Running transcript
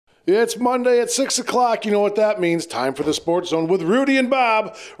It's Monday at 6 o'clock. You know what that means. Time for the Sports Zone with Rudy and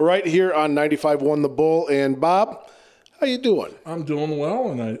Bob right here on 95.1 The Bull. And Bob, how you doing? I'm doing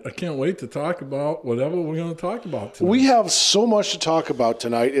well, and I can't wait to talk about whatever we're going to talk about tonight. We have so much to talk about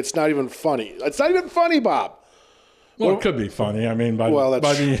tonight. It's not even funny. It's not even funny, Bob. Well, it could be funny. I mean, by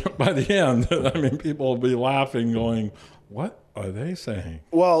the end, I mean, people will be laughing, going, "What are they saying?"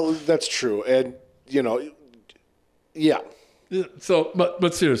 Well, that's true, and yeah. So,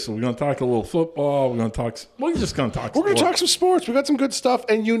 but seriously, we're going to talk a little football. We're just going to talk. We're going to talk some sports. We got some good stuff,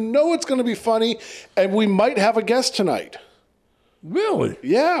 and it's going to be funny. And we might have a guest tonight. Really?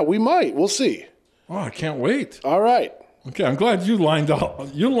 Yeah, we might. We'll see. Oh, I can't wait. All right. Okay, I'm glad you lined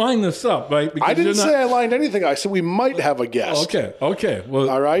this up, right? Because I didn't say I lined anything. I said we might have a guest. Okay. Well,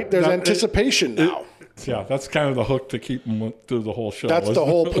 all right. There's anticipation now. Yeah, that's kind of the hook to keep them through the whole show. That's the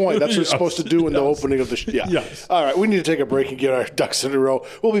whole point. That's what you're supposed to do in the opening of the show. Yeah. Yes. All right, we need to take a break and get our ducks in a row.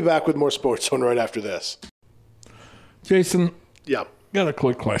 We'll be back with more Sports Zone right after this. Jason. Yeah. Got a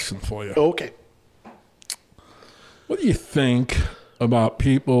quick question for you. Okay. What do you think about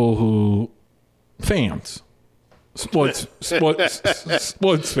sports fans?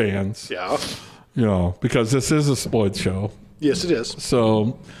 Yeah. Because this is a sports show. Yes, it is.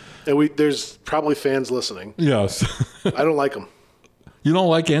 So. And there's probably fans listening. Yes. I don't like them. You don't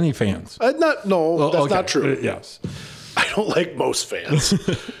like any fans? That's not true. Yes. I don't like most fans.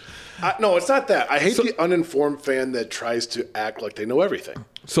 No, it's not that. I hate the uninformed fan that tries to act like they know everything.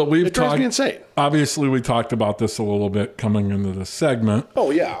 So it drives me insane. Obviously, we talked about this a little bit coming into the segment.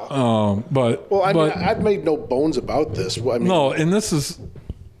 Oh, yeah. I've made no bones about this. No, and this is,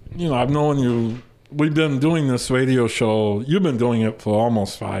 I've known you. We've been doing this radio show. You've been doing it for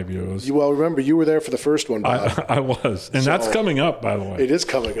almost 5 years. Well, remember, you were there for the first one, Bob. I was. And that's coming up, by the way. It is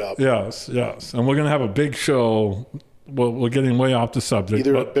coming up. Yes. And we're going to have a big show. Well, we're getting way off the subject.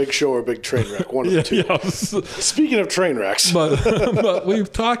 Either a big show or a big train wreck, one of the two. Yes. Speaking of train wrecks. But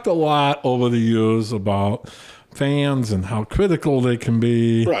we've talked a lot over the years about fans and how critical they can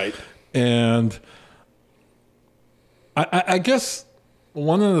be. Right. And I guess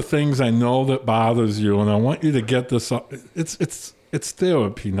one of the things I know that bothers you, and I want you to get this up, it's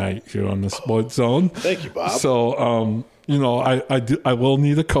therapy night here on the Sports Zone. Thank you, Bob. So, I will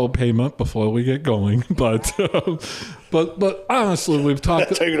need a co-payment before we get going, but honestly, we've talked.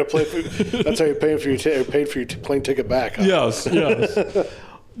 That's how you're going to play. That's how you're paying for your plane ticket back. Huh? Yes.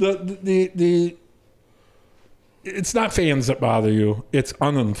 It's not fans that bother you. It's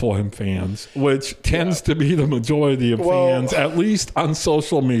uninformed fans, which tends to be the majority of fans, at least on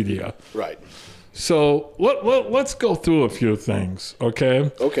social media. Right. So let's go through a few things,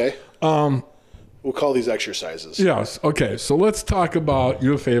 okay? Okay. We'll call these exercises. Yes. Okay. So let's talk about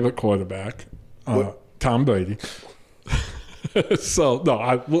your favorite quarterback, Tom Brady.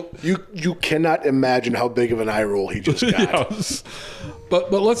 You cannot imagine how big of an eye roll he just got. Yes.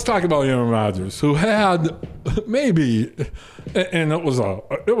 But let's talk about Aaron Rodgers, who had maybe, and it was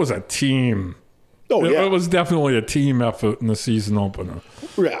a team. Oh, yeah. It was definitely a team effort in the season opener.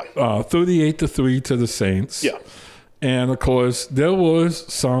 Yeah. 38-3 to the Saints. Yeah. And of course, there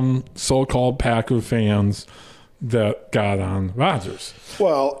was some so-called Packer fans that got on Rodgers.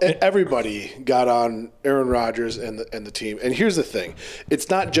 Well, everybody got on Aaron Rodgers and the team. And here's the thing: it's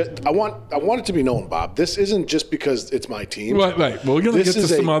not just. I want it to be known, Bob. This isn't just because it's my team. Right. Well, we're going to get to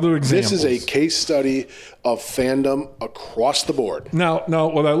some other examples. This is a case study of fandom across the board. Now,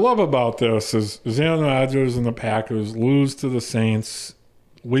 what I love about this is Aaron Rodgers and the Packers lose to the Saints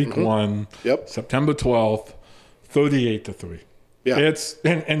week 1, September 12th, 38-3. Yeah.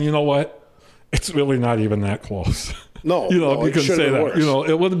 And you know what? It's really not even that close. No, you can say that. Worse.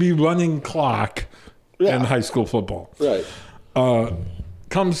 It would be running clock in high school football. Right.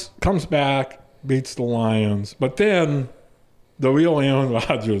 Comes back, beats the Lions, but then the real Aaron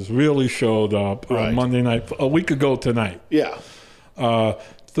Rodgers really showed up on Monday night, a week ago tonight. Yeah.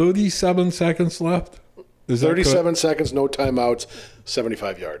 37 seconds left. 37 seconds, no timeouts,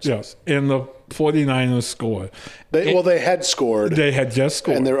 75 yards. Yes, and the 49ers scored. They had scored. They had just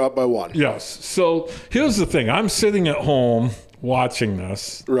scored. And they're up by 1. Yes. So here's the thing. I'm sitting at home watching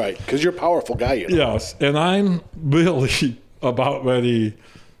this. Right, because you're a powerful guy. Yes, and I'm really about ready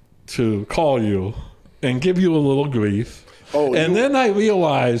to call you and give you a little grief. Then I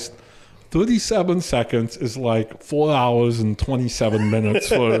realized 37 seconds is like 4 hours and 27 minutes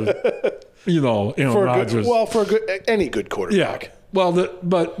for... Aaron Rodgers. For any good quarterback. Yeah. Well,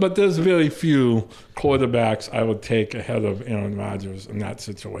 but there's very few quarterbacks I would take ahead of Aaron Rodgers in that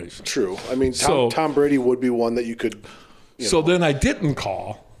situation. True. I mean, Tom Brady would be one that you could. So then I didn't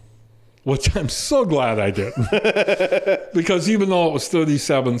call, which I'm so glad I didn't. Because even though it was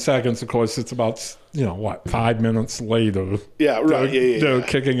 37 seconds, of course, it's about, 5 minutes later. Yeah, right. They're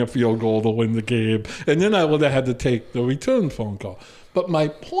kicking a field goal to win the game. And then I would have had to take the return phone call. But my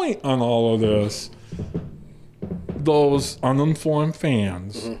point on all of this, those uninformed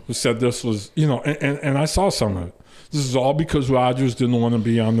fans who said this was, and I saw some of it. This is all because Rodgers didn't want to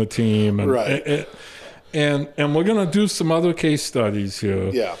be on the team. And, right. And we're going to do some other case studies here.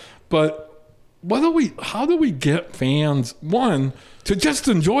 Yeah. But how do we get fans, one, to just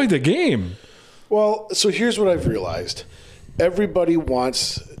enjoy the game? Well, so here's what I've realized. Every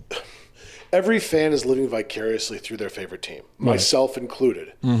fan is living vicariously through their favorite team, myself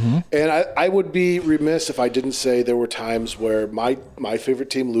included. Mm-hmm. And I would be remiss if I didn't say there were times where my favorite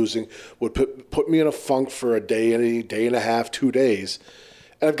team losing would put me in a funk for a day and a half, 2 days.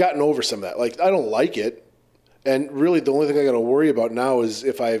 And I've gotten over some of that. Like, I don't like it. And really the only thing I got to worry about now is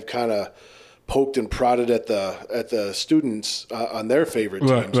if I've kind of poked and prodded at the students on their favorite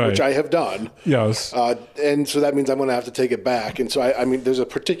teams, which I have done. Yes. And so that means I'm going to have to take it back. And so, I mean, there's a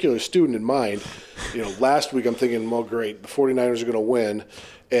particular student in mind. Last week I'm thinking, well, great, the 49ers are going to win,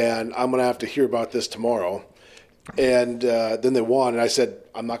 and I'm going to have to hear about this tomorrow. And then they won, and I said,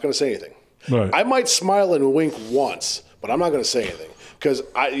 I'm not going to say anything. Right. I might smile and wink once, but I'm not going to say anything because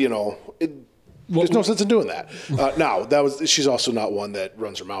there's no sense in doing that. Now, she's also not one that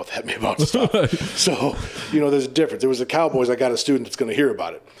runs her mouth at me about stuff. So, there's a difference. It was the Cowboys. I got a student that's going to hear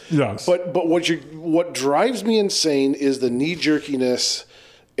about it. Yes. But what drives me insane is the knee-jerkiness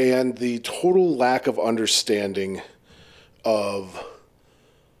and the total lack of understanding of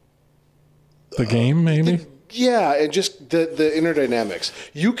the game, maybe? Yeah, and just the inner dynamics.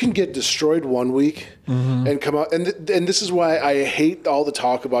 You can get destroyed one week and come out, and this is why I hate all the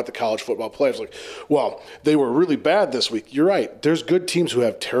talk about the college football players. Like, well, they were really bad this week. You're right. There's good teams who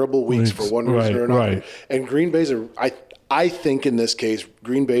have terrible weeks for one reason or another. Right. And Green Bay's I think in this case,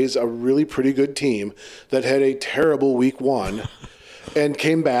 Green Bay's a really pretty good team that had a terrible week one. And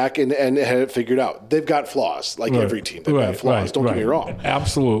came back and had it figured out. They've got flaws, like every team. They've got flaws. Don't get me wrong.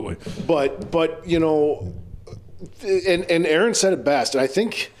 Absolutely. But and Aaron said it best. And I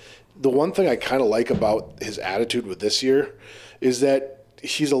think the one thing I kind of like about his attitude with this year is that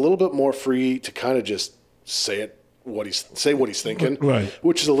he's a little bit more free to kind of just say what he's thinking,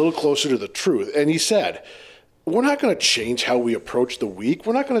 which is a little closer to the truth. And he said, we're not going to change how we approach the week.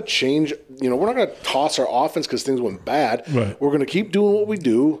 We're not going to change, we're not going to toss our offense because things went bad. Right. We're going to keep doing what we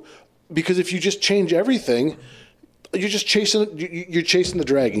do because if you just change everything, you're just chasing the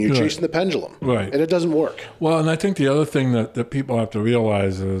dragon. You're chasing the pendulum. Right. And it doesn't work. Well, and I think the other thing that people have to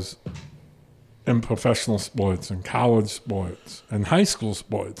realize is in professional sports and college sports and high school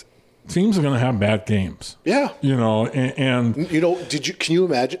sports, teams are going to have bad games. Yeah. And can you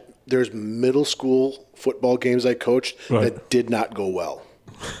imagine? There's middle school football games I coached that did not go well.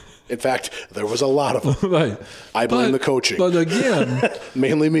 In fact, there was a lot of them. Right. I blame the coaching. But again,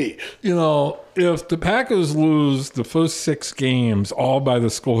 mainly me. If the Packers lose the first 6 games all by the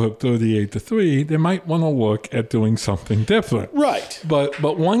score of 38-3, they might want to look at doing something different. Right. But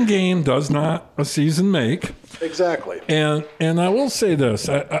one game does not a season make. Exactly. And I will say this.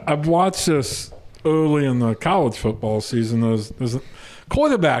 I've watched this early in the college football season. There's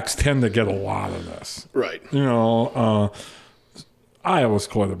quarterbacks tend to get a lot of this. Right. Iowa's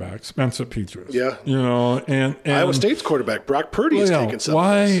quarterback, Spencer Petras. Yeah. And Iowa State's quarterback, Brock Purdy, is taking some.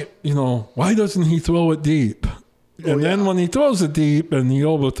 Why doesn't he throw it deep? And then when he throws it deep and he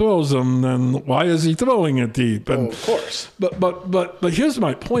overthrows them, then why is he throwing it deep? And, of course. But here's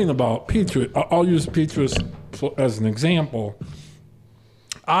my point about Petras. I'll use Petras as an example.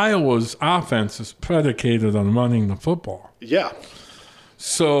 Iowa's offense is predicated on running the football. Yeah.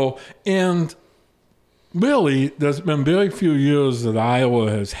 So, and really, there's been very few years that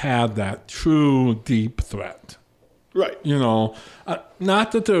Iowa has had that true deep threat. Right.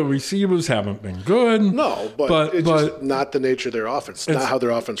 Not that the receivers haven't been good. No, but it's just not the nature of their offense. It's not how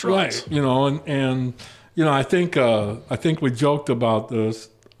their offense runs. Right. And I think we joked about this.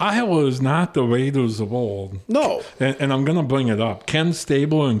 Iowa is not the Raiders of old. No. And I'm going to bring it up. Ken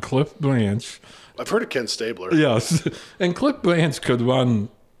Stabler and Cliff Branch. I've heard of Ken Stabler. Yes. And Cliff Branch could run,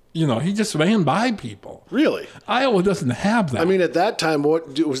 he just ran by people. Really? Iowa doesn't have that. I mean, at that time,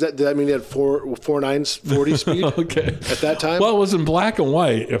 what was that? Did that mean he had 4.9 40 speed? Okay. At that time? Well, it was in black and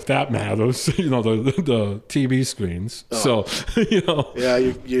white, if that matters, the TV screens. Oh. So, Yeah,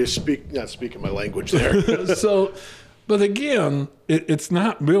 you're not speaking my language there. But again, it's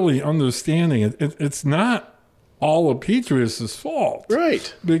not really understanding it. It's not all of Petras' fault.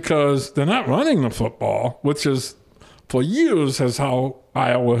 Right. Because they're not running the football, which is, for years, is how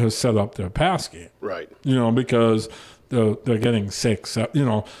Iowa has set up their pass game. Right. Because they're getting 6,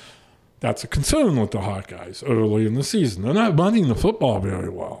 that's a concern with the Hawkeyes early in the season. They're not running the football very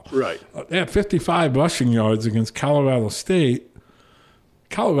well. Right. They had 55 rushing yards against Colorado State.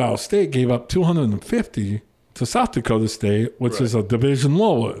 Colorado State gave up 250 to South Dakota State, which is a division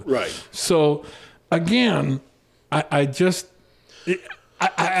lower. Right. So, again, I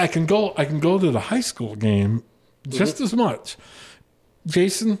can go to the high school game just as much.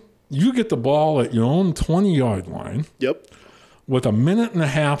 Jason, you get the ball at your own 20-yard line. Yep. With a minute and a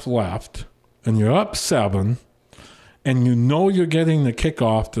half left, and you're up 7, and you're getting the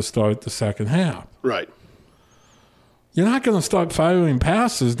kickoff to start the second half. Right. You're not going to start firing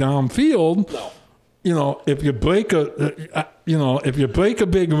passes downfield. No. If you break a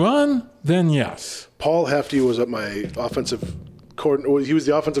big run, then yes. Paul Hefty was my offensive coordinator. He was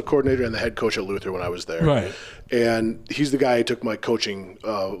the offensive coordinator and the head coach at Luther when I was there. Right. And he's the guy who took my coaching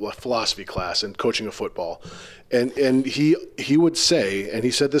philosophy class and coaching of football. And he would say, and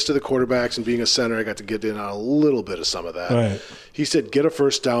he said this to the quarterbacks, and being a center, I got to get in on a little bit of some of that. Right. He said, get a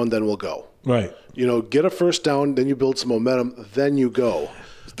first down, then we'll go. Right. Get a first down, then you build some momentum, then you go.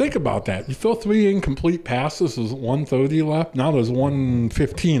 Think about that. You throw 3 incomplete passes, there's 130 left. Now there's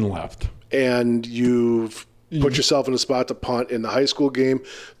 115 left. And you've put yourself in a spot to punt. In the high school game,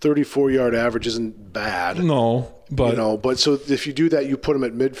 34-yard average isn't bad. No, but but so if you do that, you put them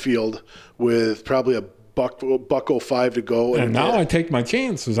at midfield with probably a buck 05 to go. And now I take my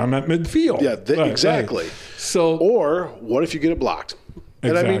chances. I'm at midfield. Yeah, exactly. Right. So, or what if you get it blocked?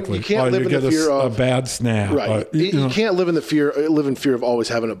 And exactly. I mean, you can't live in the fear of a bad snap. Right. You can't live in fear of always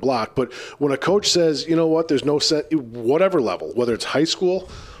having it blocked. But when a coach says, you know what, there's no set, whatever level, whether it's high school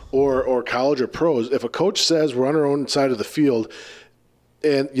or college or pros, if a coach says we're on our own side of the field,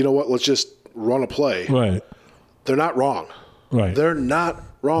 and you know what, let's just run a play. Right. They're not wrong. Right. They're not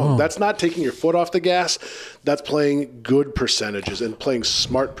wrong. That's not taking your foot off the gas. That's playing good percentages and playing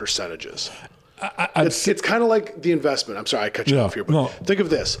smart percentages. It's kind of like the investment. I'm sorry, I cut you off here, but think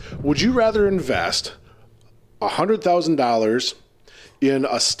of this. Would you rather invest $100,000 in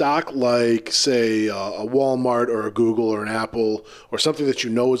a stock like, say, a Walmart or a Google or an Apple or something that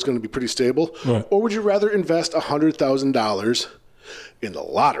you know is going to be pretty stable? Right. Or would you rather invest $100,000 in the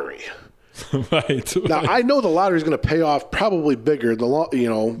lottery? Right. Now, I know the lottery is going to pay off probably bigger. Going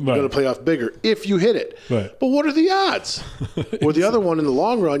to pay off bigger if you hit it. Right. But what are the odds? Or the other one, in the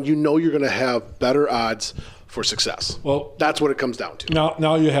long run, you're going to have better odds for success. Well, that's what it comes down to.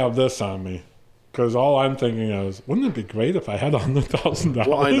 Now you have this on me, because all I'm thinking is, wouldn't it be great if I had $100,000?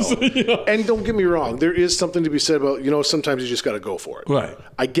 Well, I know. And don't get me wrong, there is something to be said about, sometimes you just got to go for it. Right.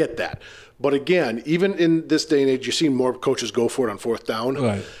 I get that. But again, even in this day and age, you're seeing more coaches go for it on fourth down.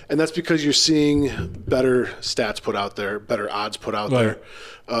 Right. And that's because you're seeing better stats put out there, better odds put out there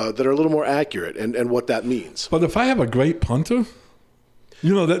that are a little more accurate and what that means. But if I have a great punter,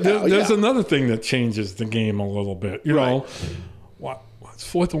 there's another thing that changes the game a little bit.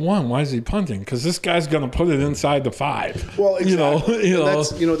 It's 4th and 1. Why is he punting? Because this guy's going to put it inside the 5. Well, exactly.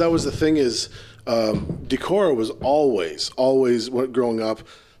 That was the thing is, Decorah was always growing up.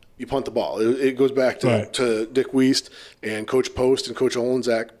 You punt the ball. It goes back to Dick Wiest and Coach Post and Coach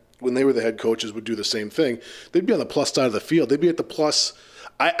Olenczak. When they were the head coaches, would do the same thing. They'd be on the plus side of the field. They'd be at the plus.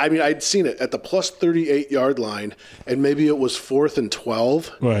 I'd seen it at the plus 38-yard line, and maybe it was 4th and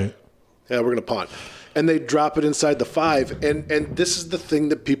 12. Right. Yeah, we're going to punt. And they drop it inside the 5. And this is the thing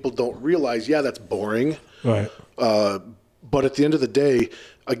that people don't realize. Yeah, that's boring. Right. But at the end of the day,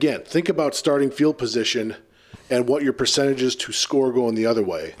 again, think about starting field position and what your percentage is to score going the other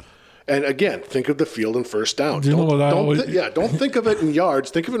way. And again, think of the field in first downs. Don't think of it in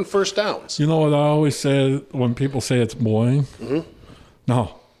yards. Think of it in first downs. You know what I always say when people say it's boring? Mm-hmm.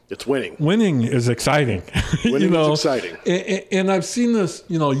 No. It's winning. Winning is exciting. Winning is exciting. And I've seen this,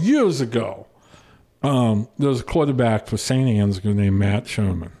 years ago. There was a quarterback for St. Anne's named Matt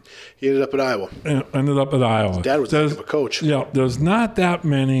Sherman. He ended up at Iowa. His dad was a coach. Yeah, there's not that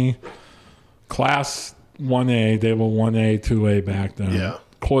many Class 1A. They were 1A, 2A back then. Yeah.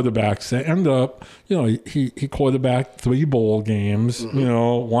 Quarterbacks that end up, he quarterbacked 3 bowl games,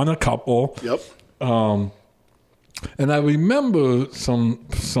 won a couple. Yep. And I remember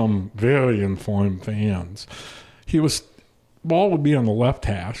some very informed fans. Ball would be on the left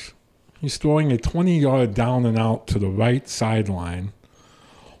hash. He's throwing a 20-yard down and out to the right sideline.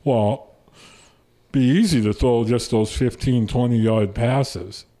 Well, be easy to throw just those 15, 20-yard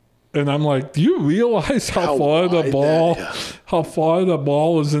passes. And I'm like, do you realize how far the ball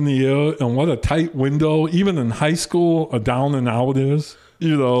is in the air and what a tight window, even in high school, a down and out is?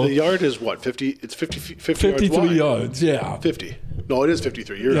 The yard is what, 50? It's 53 yards, yeah. 50. No, it is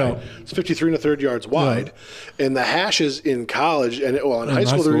 53. You're right. It's 53 1/3 yards wide. Yeah. And the hashes in college and in high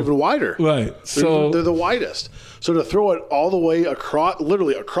school, they're even wider. Right. They're the widest. So to throw it all the way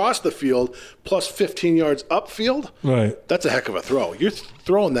literally across the field plus 15 yards upfield, right, that's a heck of a throw. You're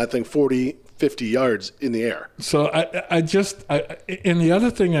throwing that thing 40, 50 yards in the air. So and the other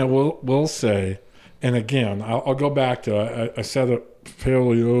thing I will say, and again, I'll go back to, I said it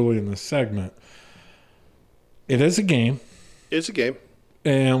fairly early in the segment, it is a game. It's a game.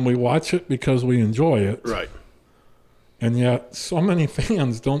 And we watch it because we enjoy it. Right. And yet so many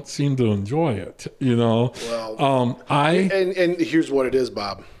fans don't seem to enjoy it, you know. Well, and here's what it is,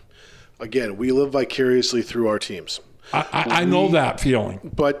 Bob. Again, we live vicariously through our teams. I know that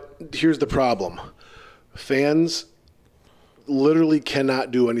feeling. But here's the problem. Fans literally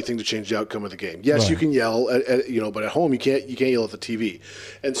cannot do anything to change the outcome of the game. Yes, you can yell at but at home you can't yell at the TV.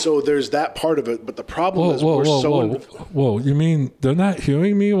 And so there's that part of it, but the problem is whoa, you mean they're not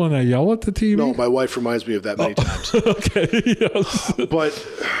hearing me when I yell at the TV? No, my wife reminds me of that many times. Okay, yes.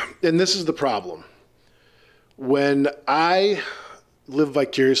 And this is the problem. When I live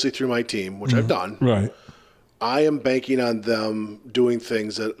vicariously through my team, which I've done. Right. I am banking on them doing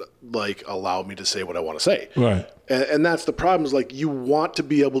things that allow me to say what I want to say. Right. And that's the problem is you want to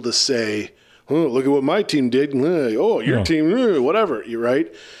be able to say, oh, look at what my team did. Oh, your team, whatever. You're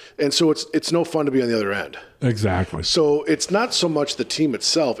right. And so it's no fun to be on the other end. Exactly. So it's not so much the team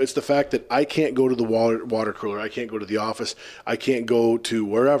itself. It's the fact that I can't go to the water cooler. I can't go to the office. I can't go to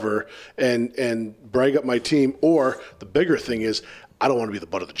wherever and brag up my team. Or the bigger thing is, I don't want to be the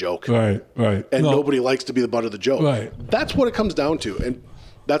butt of the joke. Right. And nobody likes to be the butt of the joke. Right. That's what it comes down to. And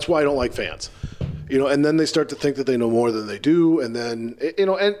that's why I don't like fans. And then they start to think that they know more than they do. And then,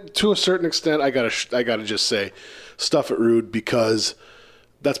 and to a certain extent, I gotta just say, stuff it, Rude, because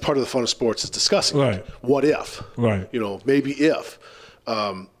that's part of the fun of sports is discussing it. What if? Right. Maybe if.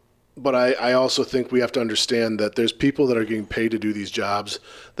 But I also think we have to understand that there's people that are getting paid to do these jobs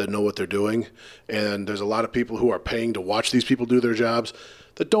that know what they're doing. And there's a lot of people who are paying to watch these people do their jobs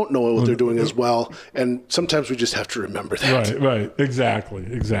that don't know what they're doing as well. And sometimes we just have to remember that. Right.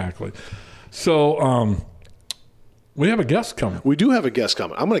 Exactly. So we have a guest coming. We do have a guest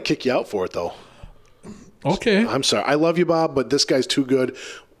coming. I'm going to kick you out for it, though. Okay. I'm sorry. I love you, Bob, but this guy's too good.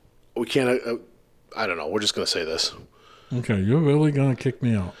 We can't I don't know. We're just going to say this. Okay, you're really going to kick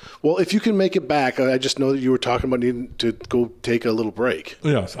me out. Well, if you can make it back, I just know that you were talking about needing to go take a little break.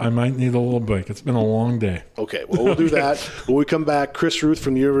 Yes, I might need a little break. It's been a long day. Okay, well, we'll do that. When we come back, Chris Ruth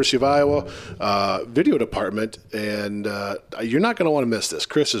from the University of Iowa, video department, and you're not going to want to miss this.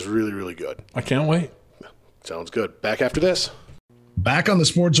 Chris is really, really good. I can't wait. Sounds good. Back after this. Back on the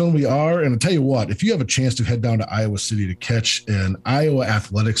Sports Zone we are, and I'll tell you what, if you have a chance to head down to Iowa City to catch an Iowa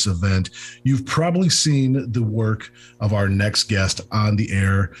athletics event, you've probably seen the work of our next guest on the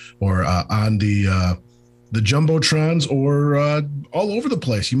air or on the Jumbotrons or all over the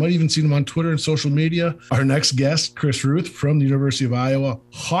place. You might even see them on Twitter and social media. Our next guest, Chris Ruth from the University of Iowa,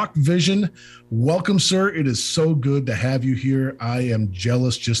 Hawk Vision. Welcome, sir. It is so good to have you here. I am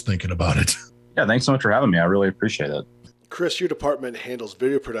jealous just thinking about it. Yeah, thanks so much for having me. I really appreciate it. Chris, your department handles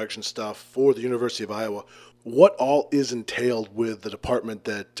video production stuff for the University of Iowa. What all is entailed with the department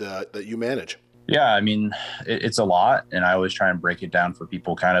that you manage? Yeah, I mean, it's a lot, and I always try and break it down for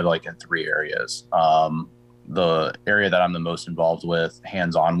people kind of in three areas. The area that I'm the most involved with,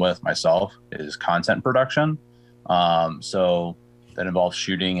 hands-on with myself, is content production. So that involves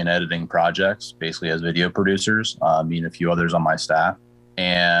shooting and editing projects, basically as video producers, me and a few others on my staff.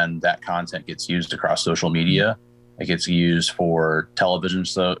 And that content gets used across social media. It gets used for television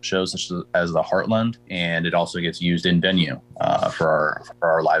shows such as The Heartland, and it also gets used in venue for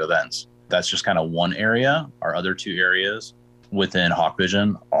our live events. That's just kind of one area. Our other two areas within Hawk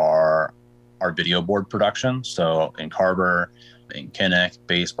Vision are our video board production. So in Carver, in Kinnick,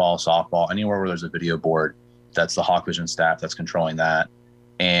 baseball, softball, anywhere where there's a video board, that's the Hawk Vision staff that's controlling that.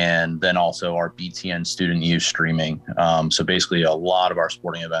 And then also our BTN student use streaming. So basically a lot of our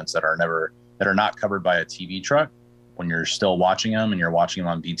sporting events that are not covered by a TV truck, when you're still watching them and you're watching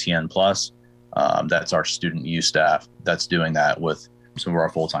them on BTN Plus, that's our student use staff that's doing that with some of our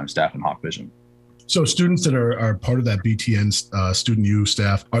full-time staff in Hawk Vision. So students that are part of that BTN student U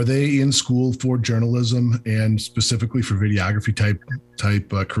staff, are they in school for journalism and specifically for videography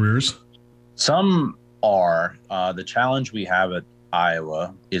type careers? Some are. The challenge we have at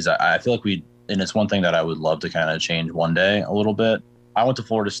Iowa is I feel like and it's one thing that I would love to kind of change one day a little bit. I went to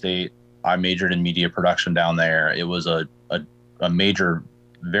Florida State. I majored in media production down there. It was a major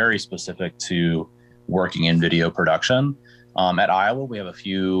very specific to working in video production. At Iowa, we have a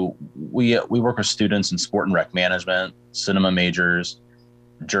few. We work with students in sport and rec management, cinema majors,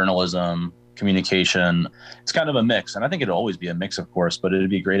 journalism, communication. It's kind of a mix, and I think it'll always be a mix, of course. But it'd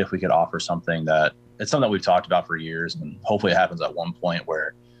be great if we could offer something that it's something that we've talked about for years, and hopefully it happens at one point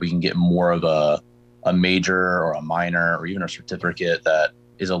where we can get more of a major or a minor or even a certificate that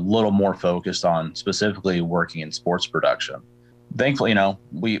is a little more focused on specifically working in sports production. Thankfully,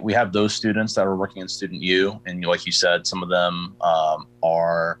 we have those students that are working in Student U, and like you said, some of them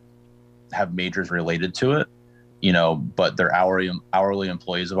have majors related to it, but they're hourly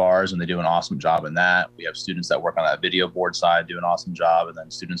employees of ours, and they do an awesome job in that. We have students that work on that video board side, do an awesome job, and then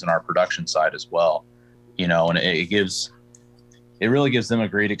students in our production side as well. And it really gives them a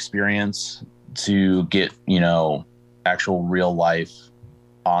great experience to get, actual real life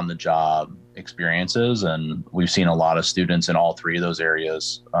on the job experiences. And we've seen a lot of students in all three of those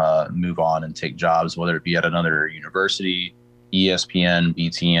areas move on and take jobs, whether it be at another university, ESPN,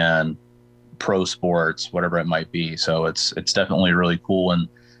 BTN, pro sports, whatever it might be. So it's definitely really cool. And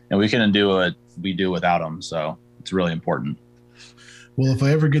we couldn't do it. We do without them. So it's really important. Well, if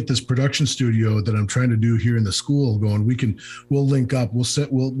I ever get this production studio that I'm trying to do here in the school going, we'll link up.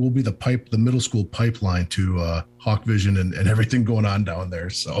 We'll be the middle school pipeline to Hawk Vision and everything going on down there.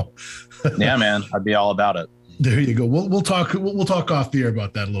 So yeah, man, I'd be all about it. There you go. We'll talk off the air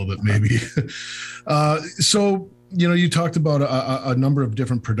about that a little bit, maybe. So, you talked about a number of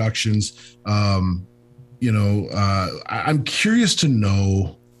different productions. I'm curious to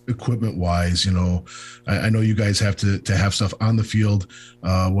know, equipment wise, I know you guys have to have stuff on the field,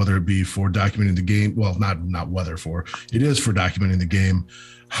 whether it be for documenting the game. Well, not whether for, it is for documenting the game.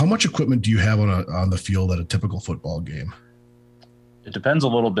 How much equipment do you have on the field at a typical football game? It depends a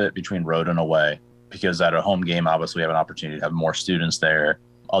little bit between road and away, because at a home game, obviously we have an opportunity to have more students there,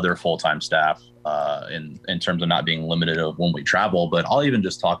 other full-time staff, in terms of not being limited of when we travel. But I'll even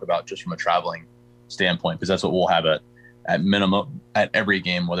just talk about just from a traveling standpoint, because that's what we'll have at minimum at every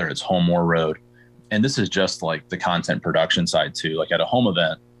game, whether it's home or road. And this is just like the content production side too. Like at a home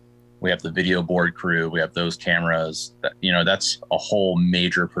event, we have the video board crew, we have those cameras that, that's a whole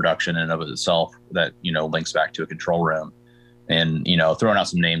major production in and of itself that, links back to a control room. And, throwing out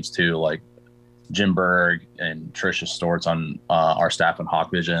some names too, like Jim Berg and Tricia Storts on our staff in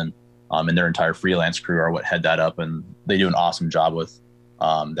Hawk Vision, and their entire freelance crew are what head that up. And they do an awesome job with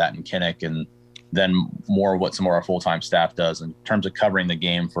that in Kinnick. And then more what some of our full-time staff does in terms of covering the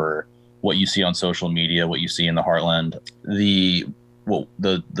game for what you see on social media, what you see in the Heartland. The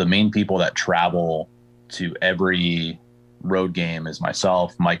main people that travel to every road game is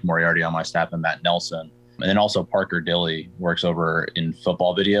myself, Mike Moriarty on my staff, and Matt Nelson. And then also Parker Dilly works over in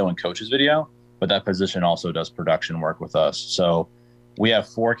football video and coaches video, but that position also does production work with us. So we have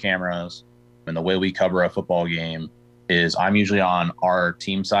 4 cameras, and the way we cover a football game is I'm usually on our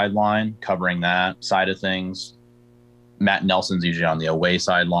team sideline covering that side of things. Matt Nelson's usually on the away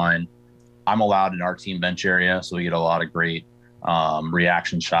sideline. I'm allowed in our team bench area, so we get a lot of great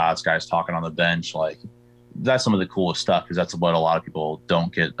reaction shots, guys talking on the bench. Like, that's some of the coolest stuff, because that's what a lot of people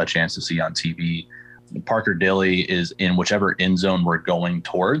don't get a chance to see on TV. Parker Dilly is in whichever end zone we're going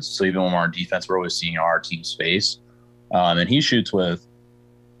towards. So even when we're on defense, we're always seeing our team's face. And he shoots with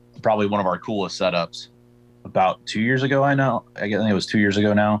probably one of our coolest setups. About 2 years ago, I think it was 2 years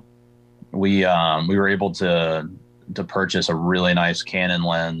ago now, we were able to purchase a really nice Canon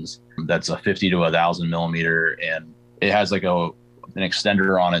lens that's a 50 to 1,000 millimeter, and it has like an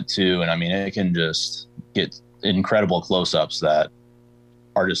extender on it too. And I mean, it can just get incredible close-ups that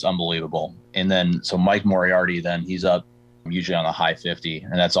are just unbelievable. And then so Mike Moriarty, then he's up usually on a high 50,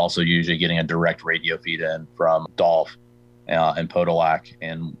 and that's also usually getting a direct radio feed in from Dolph and Podolak,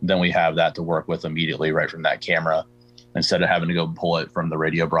 and then we have that to work with immediately right from that camera instead of having to go pull it from the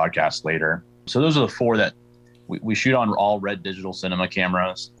radio broadcast later. So those are the 4 that we shoot on, all red digital cinema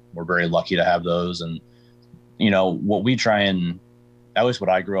cameras. We're very lucky to have those. And what we try and, at least what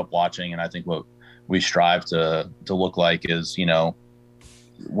I grew up watching, and I think what we strive to look like is,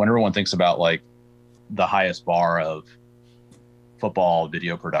 when everyone thinks about like the highest bar of football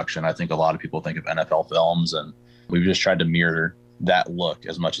video production, I think a lot of people think of NFL films, and we've just tried to mirror that look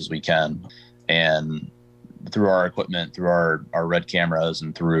as much as we can. And through our equipment, through our red cameras,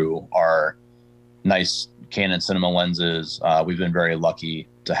 and through our nice Canon cinema lenses, we've been very lucky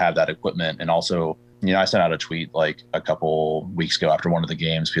to have that equipment. And also, I sent out a tweet like a couple weeks ago after one of the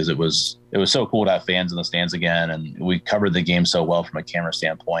games, because it was so cool to have fans in the stands again. And we covered the game so well from a camera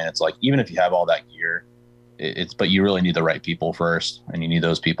standpoint. It's like, even if you have all that gear, but you really need the right people first, and you need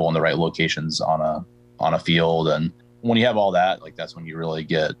those people in the right locations on a field. And when you have all that, like, that's when you really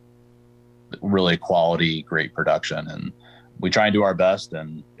get really quality, great production. And we try and do our best,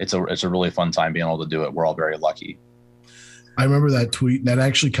 and it's a really fun time being able to do it. We're all very lucky. I remember that tweet, and that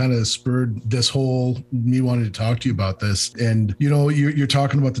actually kind of spurred this whole me wanting to talk to you about this. And you're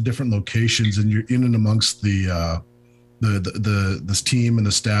talking about the different locations, and you're in and amongst the this team and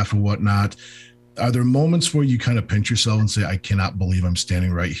the staff and whatnot. Are there moments where you kind of pinch yourself and say, I cannot believe I'm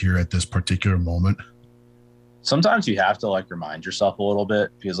standing right here at this particular moment? Sometimes you have to like remind yourself a little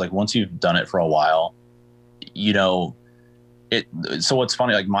bit, because like once you've done it for a while, so what's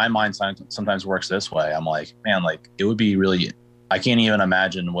funny, like my mind sometimes works this way. I'm like, man, like it would be really, I can't even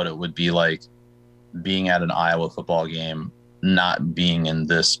imagine what it would be like being at an Iowa football game, not being in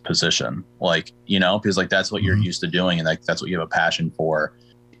this position, like, because like that's what you're used to doing, and like that's what you have a passion for.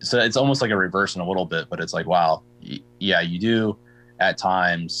 So it's almost like a reverse in a little bit, but it's like, wow, yeah, you do at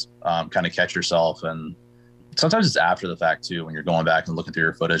times kind of catch yourself. And sometimes it's after the fact too, when you're going back and looking through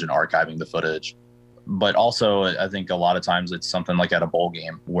your footage and archiving the footage. But also I think a lot of times it's something like at a bowl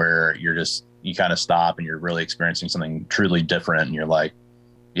game where you kind of stop and you're really experiencing something truly different. And you're like,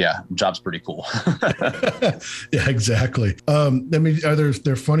 yeah, job's pretty cool. Yeah, exactly. I mean, are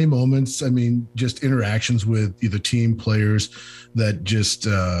there funny moments? I mean, just interactions with either team players that just,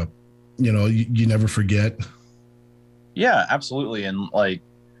 you never forget. Yeah, absolutely. And like,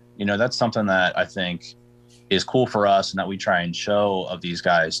 that's something that I think is cool for us and that we try and show of these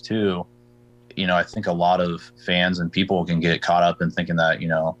guys too. I think a lot of fans and people can get caught up in thinking that,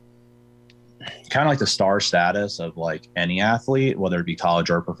 kind of like the star status of like any athlete, whether it be college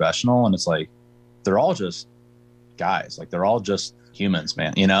or professional. And it's like, they're all just guys, like they're all just humans,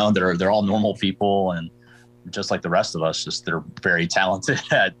 man. They're all normal people. And just like the rest of us, just they're very talented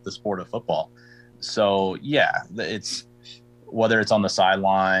at the sport of football. So yeah, it's whether it's on the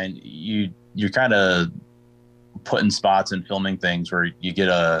sideline, you're kind of put in spots and filming things where you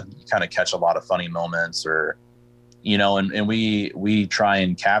kind of catch a lot of funny moments, or, and we try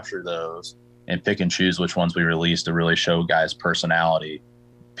and capture those and pick and choose which ones we release to really show guys' personality,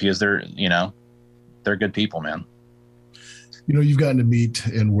 because they're good people, man. You've gotten to meet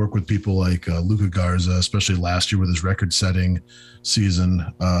and work with people like Luka Garza, especially last year with his record-setting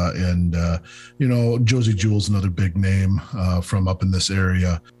season, and Josie Jewell's another big name from up in this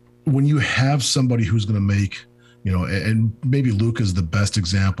area. When you have somebody who's going to make, and maybe Luka's the best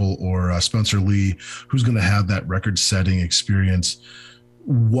example, or Spencer Lee, who's going to have that record-setting experience,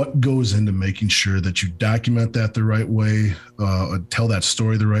 what goes into making sure that you document that the right way, tell that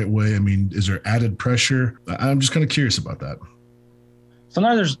story the right way? I mean, is there added pressure? I'm just kind of curious about that.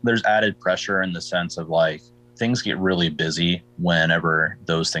 Sometimes there's added pressure in the sense of like things get really busy whenever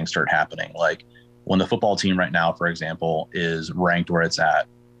those things start happening. Like when the football team right now, for example, is ranked where it's at,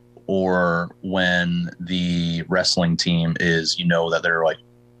 or when the wrestling team is, that they're like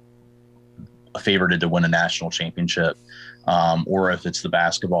favorited to win a national championship, or if it's the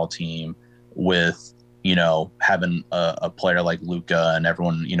basketball team with, having a player like Luka and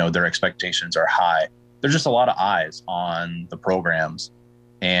everyone, their expectations are high. There's just a lot of eyes on the programs,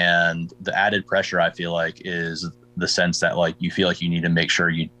 and the added pressure I feel like is the sense that like you feel like you need to make sure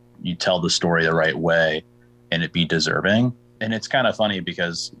you tell the story the right way and it be deserving. And it's kind of funny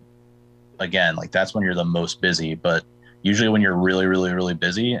because, again, like that's when you're the most busy, but usually when you're really, really, really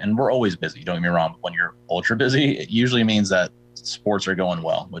busy, and we're always busy, don't get me wrong, but when you're ultra busy, it usually means that sports are going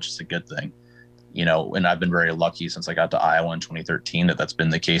well, which is a good thing. And I've been very lucky since I got to Iowa in 2013 that's been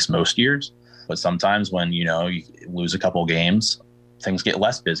the case most years. But sometimes when, you lose a couple games, things get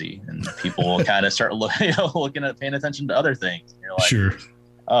less busy and people kind of start looking at paying attention to other things. And you're like, sure.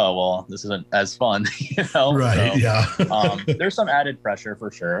 Oh, well, this isn't as fun, Right. So, yeah. There's some added pressure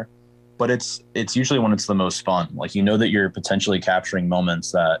for sure. But it's usually when it's the most fun. Like, that you're potentially capturing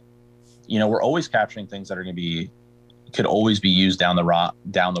moments that, we're always capturing things that are going to could always be used down the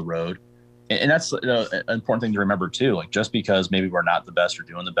road. And that's an important thing to remember too. Like, just because maybe we're not the best or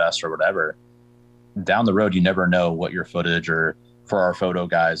doing the best or whatever, down the road, you never know what your footage, or for our photo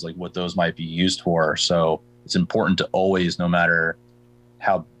guys, like what those might be used for. So it's important to always, no matter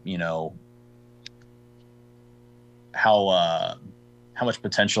how much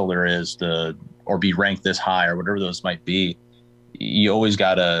potential there is to, or be ranked this high or whatever those might be, you always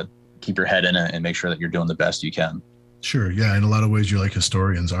got to keep your head in it and make sure that you're doing the best you can. Sure. Yeah. In a lot of ways, you're like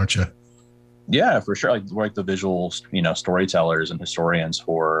historians, aren't you? Yeah, for sure. Like, we're like the visual, storytellers and historians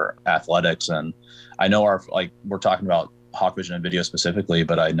for athletics. And I know we're talking about Hawk Vision and video specifically,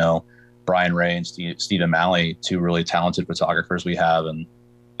 but I know Brian Ray and Steve O'Malley, two really talented photographers we have, and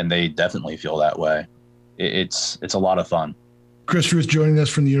they definitely feel that way. It's a lot of fun. Chris Ruth joining us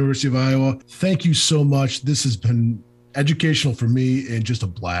from the University of Iowa. Thank you so much. This has been educational for me and just a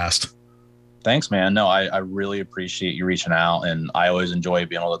blast. Thanks, man. No, I really appreciate you reaching out, and I always enjoy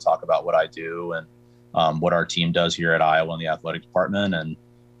being able to talk about what I do and what our team does here at Iowa in the athletic department, and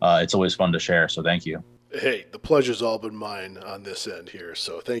it's always fun to share. So thank you. Hey, the pleasure's all been mine on this end here,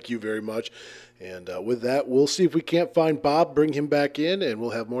 so thank you very much. And with that, we'll see if we can't find Bob, bring him back in, and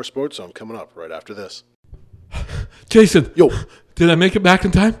we'll have more Sports Zone coming up right after this. Jason, Yo, did I make it back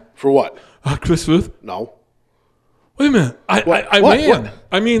in time? for what? Chris Ruth? No. Wait a minute. I What? ran. What?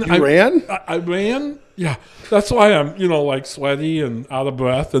 I mean, You ran? I ran. Yeah. That's why I'm, like sweaty and out of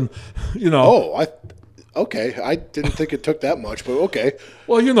breath and, Oh, okay. I didn't think it took that much, but okay.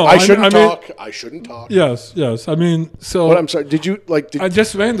 Well, I shouldn't talk. I shouldn't talk. Yes. I mean, so. But I'm sorry. Did you I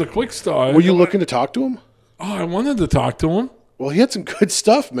just ran the quick start. were you looking to talk to him? Oh, I wanted to talk to him. Well, he had some good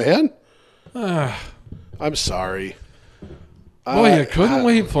stuff, man. I'm sorry. Boy, you couldn't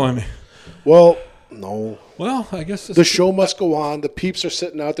wait for me. Well, no. Well, I guess The show must go on. The peeps are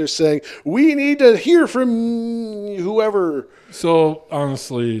sitting out there saying, we need to hear from whoever. So,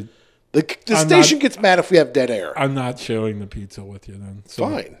 honestly, The station gets mad if we have dead air. I'm not sharing the pizza with you then. So,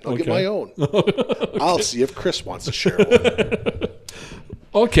 Fine. I'll get my own. I'll see if Chris wants to share one.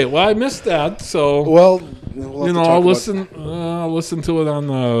 Okay, well, I missed that, so Well, I'll listen to it on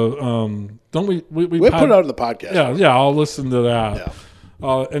the don't we We'll put it out on the podcast. Yeah, I'll listen to that.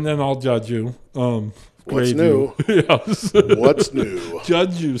 Yeah. And then I'll judge you. What's grade new? You. Yes. What's new?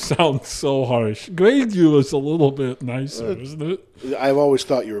 Judge you sounds so harsh. Grade you is a little bit nicer, isn't it? I've always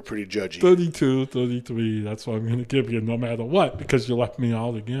thought you were pretty judgy. 32, 33. That's what I'm going to give you no matter what because you left me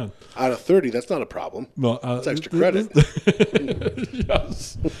out again. Out of 30, that's not a problem. No, that's extra credit.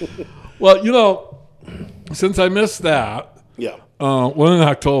 Yes. Well, since I missed that, Yeah. we're in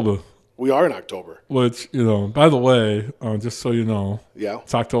October. We are in October. Which, by the way, just so you know, Yeah.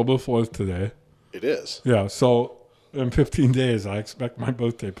 it's October 4th today. It is. Yeah, so in 15 days, I expect my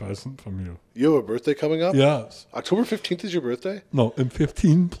birthday present from you. You have a birthday coming up? Yes. October 15th is your birthday? No, in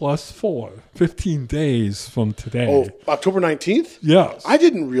 15 plus 4. 15 days from today. Oh, October 19th? Yes. I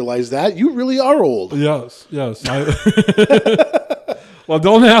didn't realize that. You really are old. Yes. Well,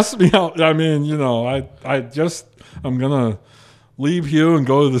 don't ask me how. I mean, I'm going to leave here and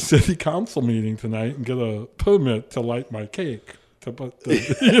go to the city council meeting tonight and get a permit to light my cake. I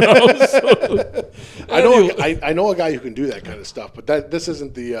know a guy who can do that kind of stuff, but this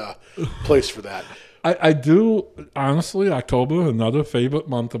isn't the place for that. I do, honestly, October, another favorite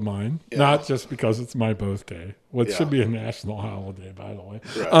month of mine, not just because it's my birthday, which should be a national holiday, by the way.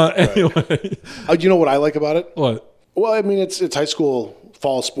 Right, anyway. You know what I like about it? What? Well, I mean, it's high school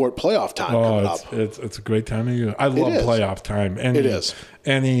fall sport playoff time coming up. It's a great time of year. I love playoff time. It is.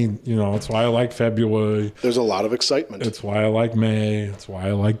 It's why I like February. There's a lot of excitement. It's why I like May. It's why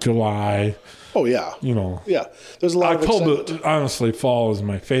I like July. Oh, yeah. Yeah. There's a lot of excitement. October, honestly, fall is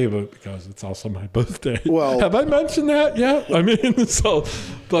my favorite because it's also my birthday. Well, have I mentioned that yet? I mean, so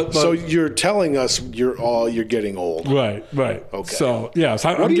you're telling us you're getting old. Right. Okay. So, yes.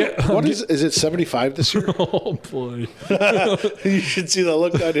 Is it 75 this year? Oh, boy. You should see the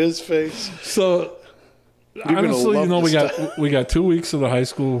look on his face. So, honestly, we got 2 weeks of the high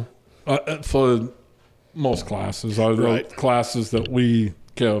school for most classes, are the classes that we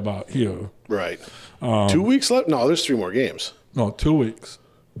care about here. Right. 2 weeks left? No, there's 3 more games. No, 2 weeks.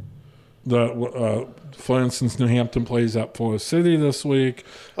 For instance, New Hampton plays at Forest City this week.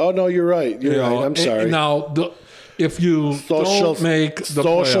 Oh, no, you're right. You're right. I'm sorry. Now, if you don't make the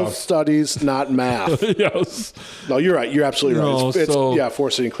social playoffs. Studies, not math. Yes. No, you're right. You're absolutely right.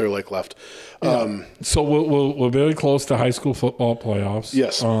 Forest City and Clear Lake left. So we're very close to high school football playoffs.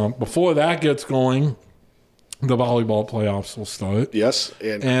 Yes. Before that gets going, the volleyball playoffs will start. Yes.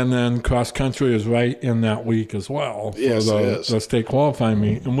 And then cross country is right in that week as well. Yes, it is. The state qualifying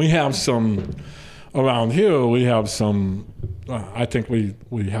meet. And we have some, around here, I think we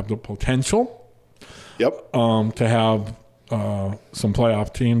have the potential. Yep. To have some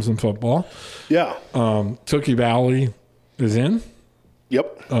playoff teams in football. Yeah. Turkey Valley is in.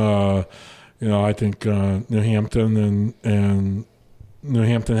 Yep. I think New Hampton and New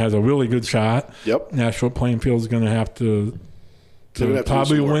Hampton has a really good shot. Yep. Nashville Plainfield is going to have to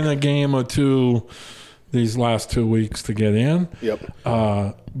probably win a game or two these last 2 weeks to get in. Yep.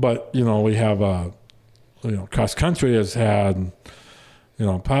 But we have cross country has had.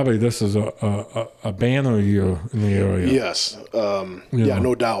 Probably this is a banner year in the area. Yes.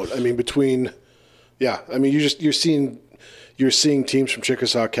 No doubt. I mean, you're seeing teams from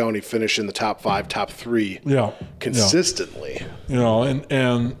Chickasaw County finish in the top 5, top 3 consistently.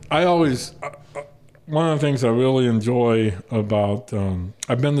 And I always one of the things I really enjoy about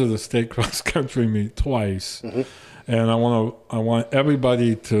I've been to the state cross country meet twice, and I want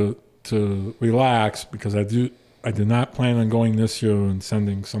everybody to to relax because I do not plan on going this year and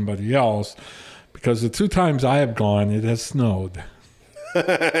sending somebody else, because the 2 times I have gone, it has snowed.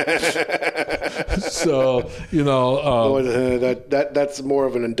 So, that's more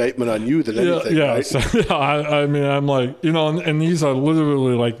of an indictment on you than anything. Yeah. Right? So, I mean, I'm like, and these are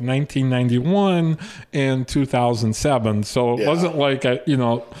literally like 1991 and 2007. So it wasn't like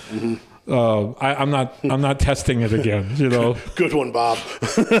I'm not testing it again. Good one, Bob.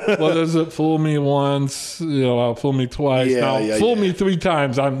 What is it? Fool me once, fool me twice. Fool me 3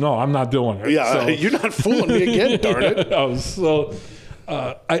 times. I'm not doing it. Yeah, so. You're not fooling me again, darn it. So.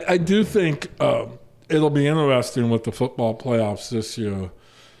 I do think it'll be interesting with the football playoffs this year.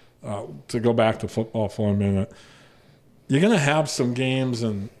 To go back to football for a minute, you're going to have some games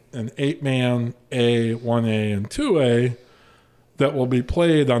in 8-man, A, 1A, and 2A that will be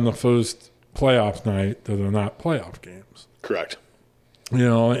played on the first playoff night that are not playoff games. Correct.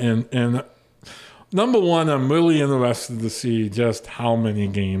 And number one, I'm really interested to see just how many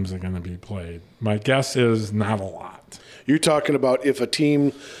games are going to be played. My guess is not a lot. You're talking about if a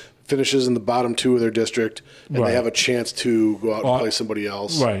team finishes in the bottom 2 of their district and they have a chance to go out and play somebody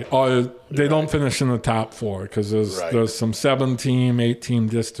else. Right. Or they don't finish in the top 4 because there's some 7-team, 8-team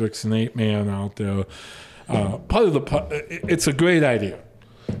districts and 8-man out there. It's a great idea.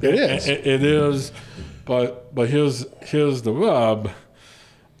 It is. It is. But here's the rub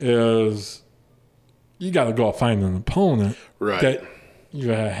is you got to go find an opponent that you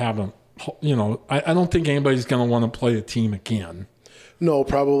haven't. I don't think anybody's going to want to play a team again. No,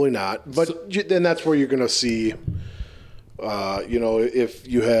 probably not. But then that's where you're going to see, if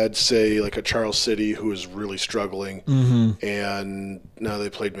you had, say, like a Charles City who is really struggling, and now they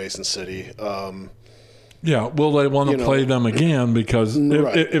played Mason City. Will they want to play them again? Because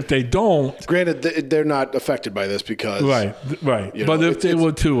if they don't... Granted, they're not affected by this because... Right. But if they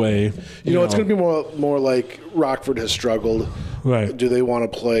were 2A... it's going to be more like Rockford has struggled. Right. Do they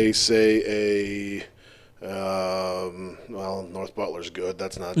want to play, say, North Butler's good.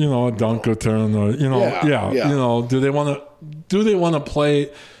 That's not... a Dunkerton or, do they want to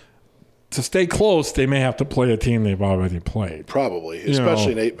play... To stay close, they may have to play a team they've already played. Probably,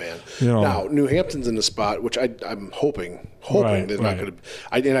 especially an 8-man. Now, New Hampton's in the spot, which I'm hoping they're not going to.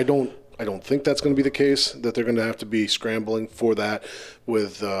 I don't think that's going to be the case. That they're going to have to be scrambling for that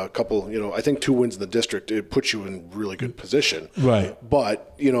with a couple. I think 2 wins in the district, it puts you in really good position. Right.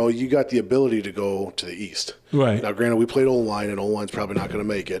 But you got the ability to go to the east. Right. Now, granted, we played Old-Line, and Old-Line's probably not going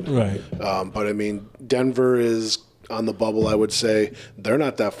to make it. Right. But I mean, Denver is on the bubble, I would say. They're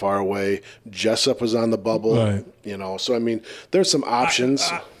not that far away. Jessup is on the bubble. Right. So I mean, there's some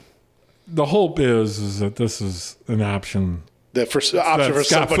options. The hope is that this is an option. That for Scott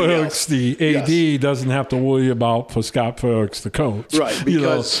Ferks, the AD, doesn't have to worry about for Scott Ferks, the coach. Right,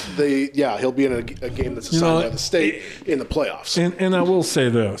 because he'll be in a game that's assigned by the state in the playoffs. And I will say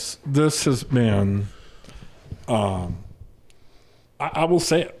this. This has been, I will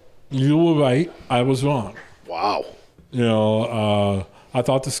say it. You were right. I was wrong. Wow. I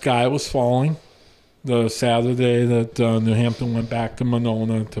thought the sky was falling the Saturday that New Hampton went back to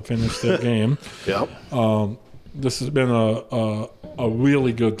Monona to finish their game. Yep. This has been a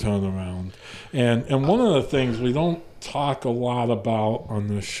really good turnaround. And one of the things we don't talk a lot about on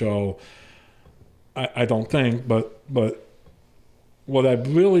this show, I don't think, but what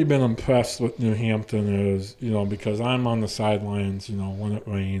I've really been impressed with New Hampton is, because I'm on the sidelines, when it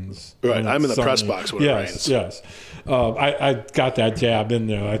rains. Right, I'm in the press box when it rains. Yes. I got that jab in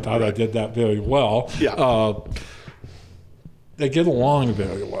there. I thought I did that very well. Yeah. They get along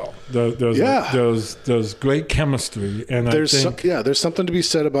very well. There's great chemistry, and there's something to be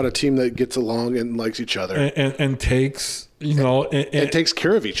said about a team that gets along and likes each other and takes and takes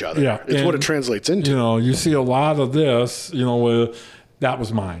care of each other. Yeah, it's what it translates into. You see a lot of this. Where that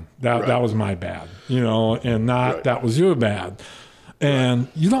was mine. That was my bad. And not that was your bad. And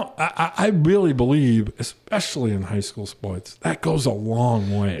I really believe, especially in high school sports, that goes a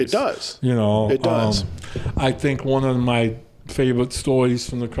long way. It does. It does. I think one of my favorite stories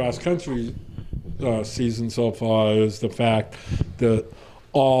from the cross country season so far is the fact that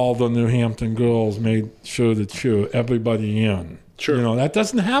all the New Hampton girls made sure to cheer everybody in. Sure. That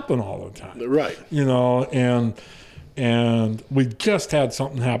doesn't happen all the time. Right. And we just had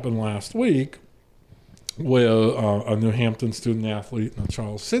something happen last week where a New Hampton student athlete and a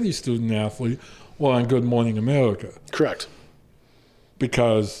Charles City student athlete were on Good Morning America. Correct.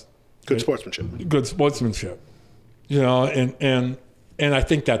 Because good sportsmanship. And I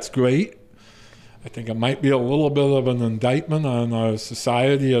think that's great. I think it might be a little bit of an indictment on our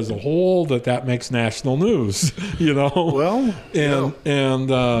society as a whole that makes national news, you know? Well,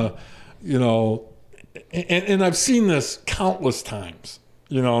 and I've seen this countless times,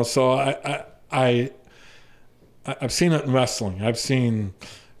 you know, so I've seen it in wrestling. I've seen,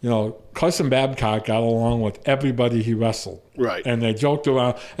 you know, Carson Babcock got along with everybody he wrestled. Right. And they joked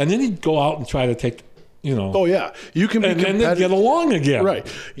around. And then he'd go out and try to take, you know. Oh, yeah. You can be and they'd get along again. Right.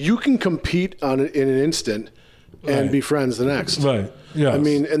 You can compete in an instant and be friends the next. Right. Yeah. I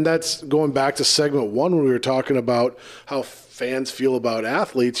mean, and that's going back to segment 1 when we were talking about how fans feel about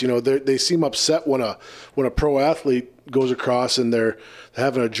athletes. You know, they seem upset when a pro athlete goes across and they're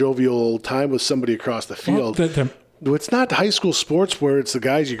having a jovial time with somebody across the field. It's not high school sports where it's the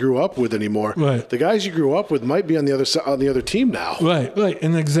guys you grew up with anymore. Right. The guys you grew up with might be on the other team now. Right,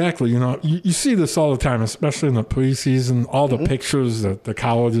 and exactly. You know, you see this all the time, especially in the preseason. All the pictures that the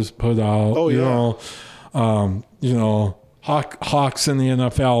colleges put out. Oh, yeah. You know, Hawks in the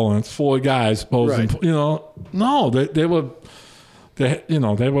NFL, and it's 4 guys posing. Right. You know, no, they were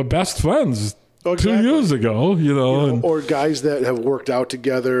best friends. Exactly. 2 years ago, you know, or guys that have worked out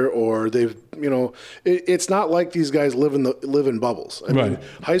together, or they've, you know, it's not like these guys live in bubbles. I mean,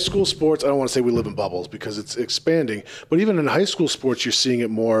 high school sports, I don't want to say we live in bubbles because it's expanding, but even in high school sports, you're seeing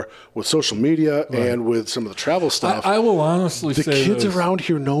it more with social media and with some of the travel stuff. I will honestly say the kids around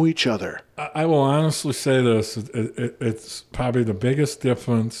here know each other. I will honestly say this: it's probably the biggest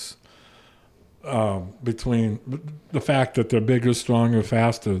difference. Between the fact that they're bigger, stronger,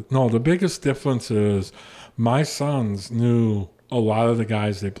 faster. No, the biggest difference is my sons knew a lot of the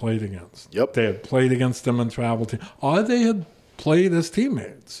guys they played against. Yep. They had played against them in travel team, or they had played as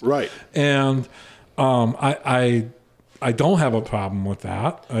teammates. Right. And I don't have a problem with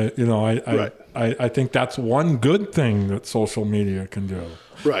that. I think that's one good thing that social media can do.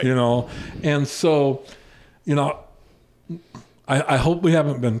 Right. You know, and so, you know, I hope we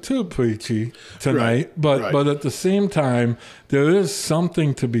haven't been too preachy tonight, but at the same time, there is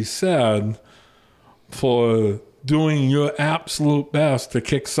something to be said for doing your absolute best to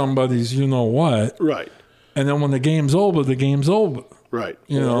kick somebody's you-know-what. Right. And then when the game's over, the game's over. Right.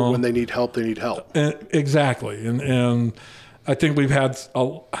 You know, when they need help, they need help. Exactly. And I think we've had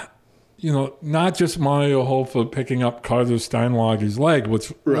not just Mario Holford picking up Carter Steinlager's leg,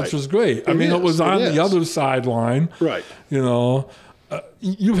 which was great. I mean, it was on the other sideline. Right. You know,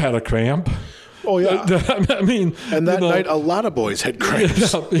 you've had a cramp. Oh, yeah. I mean, and that night, a lot of boys had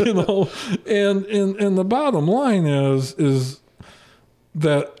cramps. You know, and the bottom line is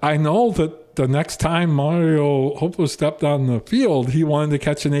that I know that the next time Mario hopefully stepped on the field, he wanted to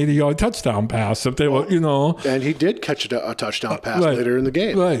catch an 80-yard touchdown pass. If they were, you know, and he did catch a touchdown pass later in the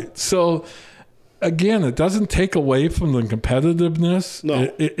game. Right. So again, it doesn't take away from the competitiveness. No,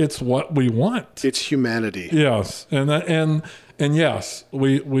 it's what we want. It's humanity. Yes, and yes,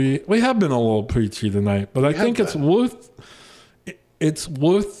 we have been a little preachy tonight, but I think it's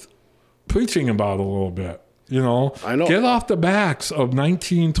worth preaching about a little bit. You know, I know. Get off the backs of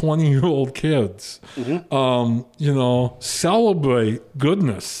 19, 20-year-old kids. Mm-hmm. You know, celebrate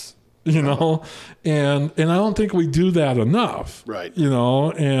goodness, you know, and I don't think we do that enough. Right. You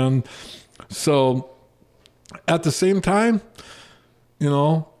know, and so at the same time, you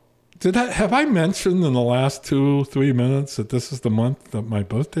know, have I mentioned in the last 2-3 minutes that this is the month that my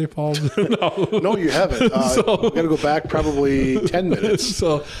birthday falls in? No, you haven't. You got to go back probably 10 minutes.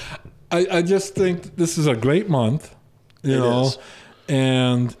 So I just think this is a great month, you know,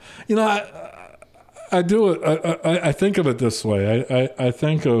 and, you know, I do it. I think of it this way. I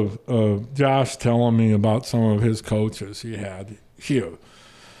think of Josh telling me about some of his coaches he had here.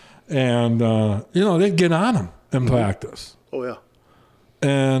 And, you know, they'd get on him in practice. Oh, yeah.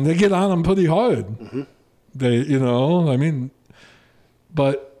 And they get on him pretty hard. Mm-hmm. They, you know, I mean,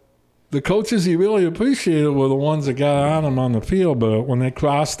 but the coaches he really appreciated were the ones that got on him on the field, but when they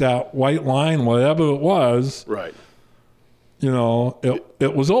crossed that white line, whatever it was, right, you know,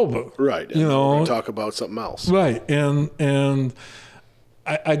 it was over. Right. And you know, we're going to talk about something else. Right. And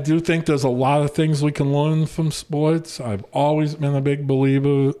I do think there's a lot of things we can learn from sports. I've always been a big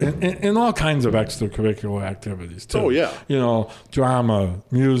believer in all kinds of extracurricular activities, too. Oh, yeah. You know, drama,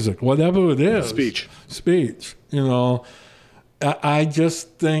 music, whatever it is. Speech, you know. I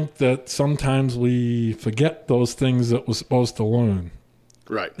just think that sometimes we forget those things that we're supposed to learn.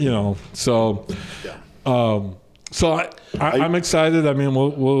 Right. You know, so yeah. So I'm excited. I mean,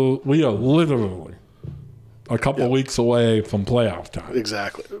 we are literally a couple of weeks away from playoff time.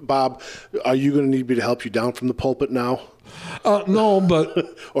 Exactly. Bob, are you going to need me to help you down from the pulpit now? No,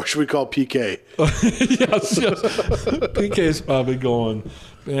 but... Or should we call PK? Yes. PK's probably going,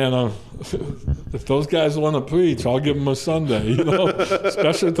 man, if those guys want to preach, I'll give them a Sunday,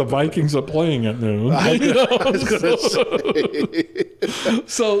 especially if the Vikings are playing at noon. I was going to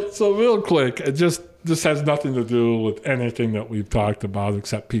say. So real quick, this has nothing to do with anything that we've talked about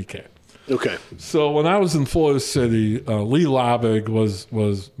except PK. Okay. So when I was in Florida City, Lee Labig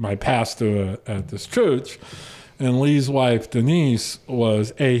was my pastor at this church, and Lee's wife, Denise,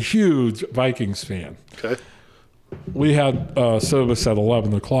 was a huge Vikings fan. Okay. We had service at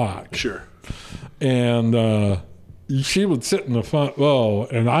 11 o'clock. Sure. And she would sit in the front row,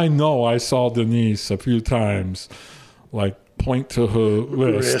 and I know I saw Denise a few times, like, point to her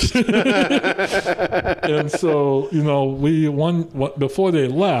wrist. And so, before they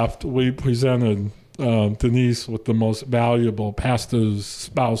left, we presented Denise with the most valuable pastor's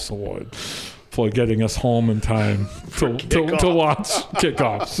spouse award for getting us home in time to watch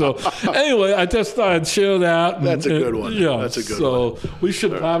kickoff. So anyway, I just thought I'd share that. That's a good one. Yeah, that's a good one. So we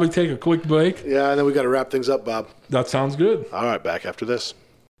should probably take a quick break. Yeah, and then we got to wrap things up, Bob. That sounds good. All right, back after this.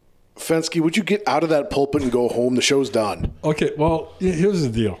 Fensky, would you get out of that pulpit and go home? The show's done. Okay, well, here's the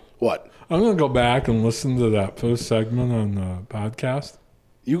deal. What? I'm going to go back and listen to that first segment on the podcast.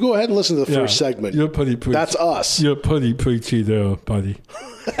 You go ahead and listen to the first segment. You're pretty preachy. That's us. You're pretty preachy there, buddy.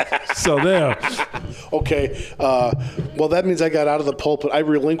 So there. Okay. Well, that means I got out of the pulpit. I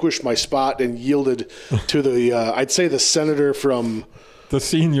relinquished my spot and yielded to the, I'd say the senator from... The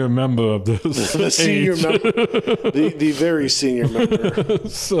senior member of this. The senior member. The very senior member.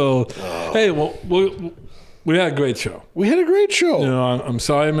 So, hey, well, we had a great show. We had a great show. I'm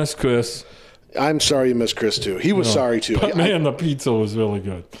sorry I missed Chris. I'm sorry you missed Chris, too. He was sorry, too. But, man, the pizza was really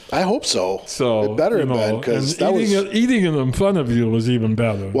good. I hope so. So it better have been, because that eating it in front of you was even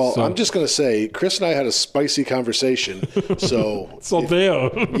better. Well, I'm just going to say, Chris and I had a spicy conversation. So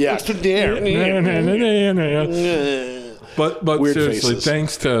there. Yes, there. But Weird seriously, faces.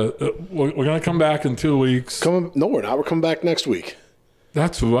 thanks to we're going to come back in 2 weeks. No, we're not. We're coming back next week.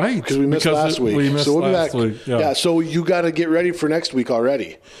 That's right. Because we missed last week. We missed so we'll last be back. week. Yeah. So you got to get ready for next week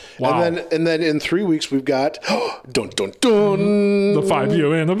already. Wow. And then in 3 weeks we've got dun dun dun the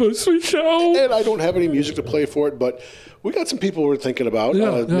 5-year anniversary show. And I don't have any music to play for it, but we got some people we're thinking about.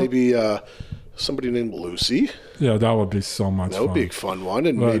 Maybe somebody named Lucy. Yeah, that would be so much fun. That would be a fun one.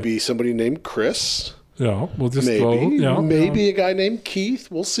 And maybe somebody named Chris. Yeah, we'll just maybe a guy named Keith.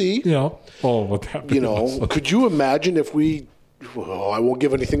 We'll see. Yeah. Oh, would that be awesome? Could you imagine if we? Oh, I won't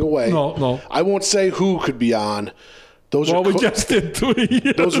give anything away. No. I won't say who could be on. We just did 3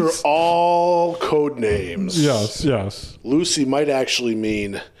 years. Those are all code names. Yes. Lucy might actually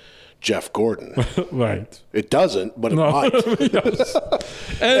mean Jeff Gordon. Right. It doesn't, but it might. Yes.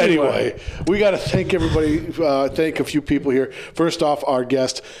 Anyway, we got to thank everybody, thank a few people here. First off, our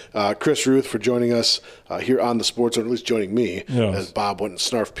guest, Chris Ruth, for joining us here on the Sports Zone, or at least joining me, as Bob went and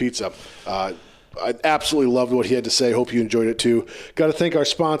snarfed pizza. I absolutely loved what he had to say. Hope you enjoyed it too. Got to thank our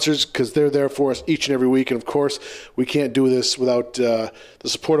sponsors because they're there for us each and every week. And of course, we can't do this without the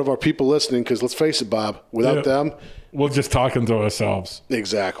support of our people listening because let's face it, Bob, without them, we're just talking to ourselves.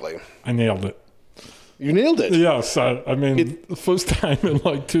 Exactly. I nailed it. You nailed it. Yes. I mean, the first time in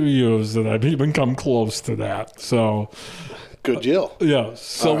like 2 years that I've even come close to that. So... Good deal. Yeah.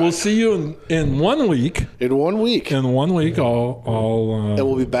 So we'll see you in 1 week. In 1 week. In 1 week, I'll and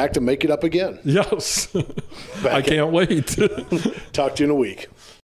we'll be back to make it up again. Yes. I can't wait. Talk to you in a week.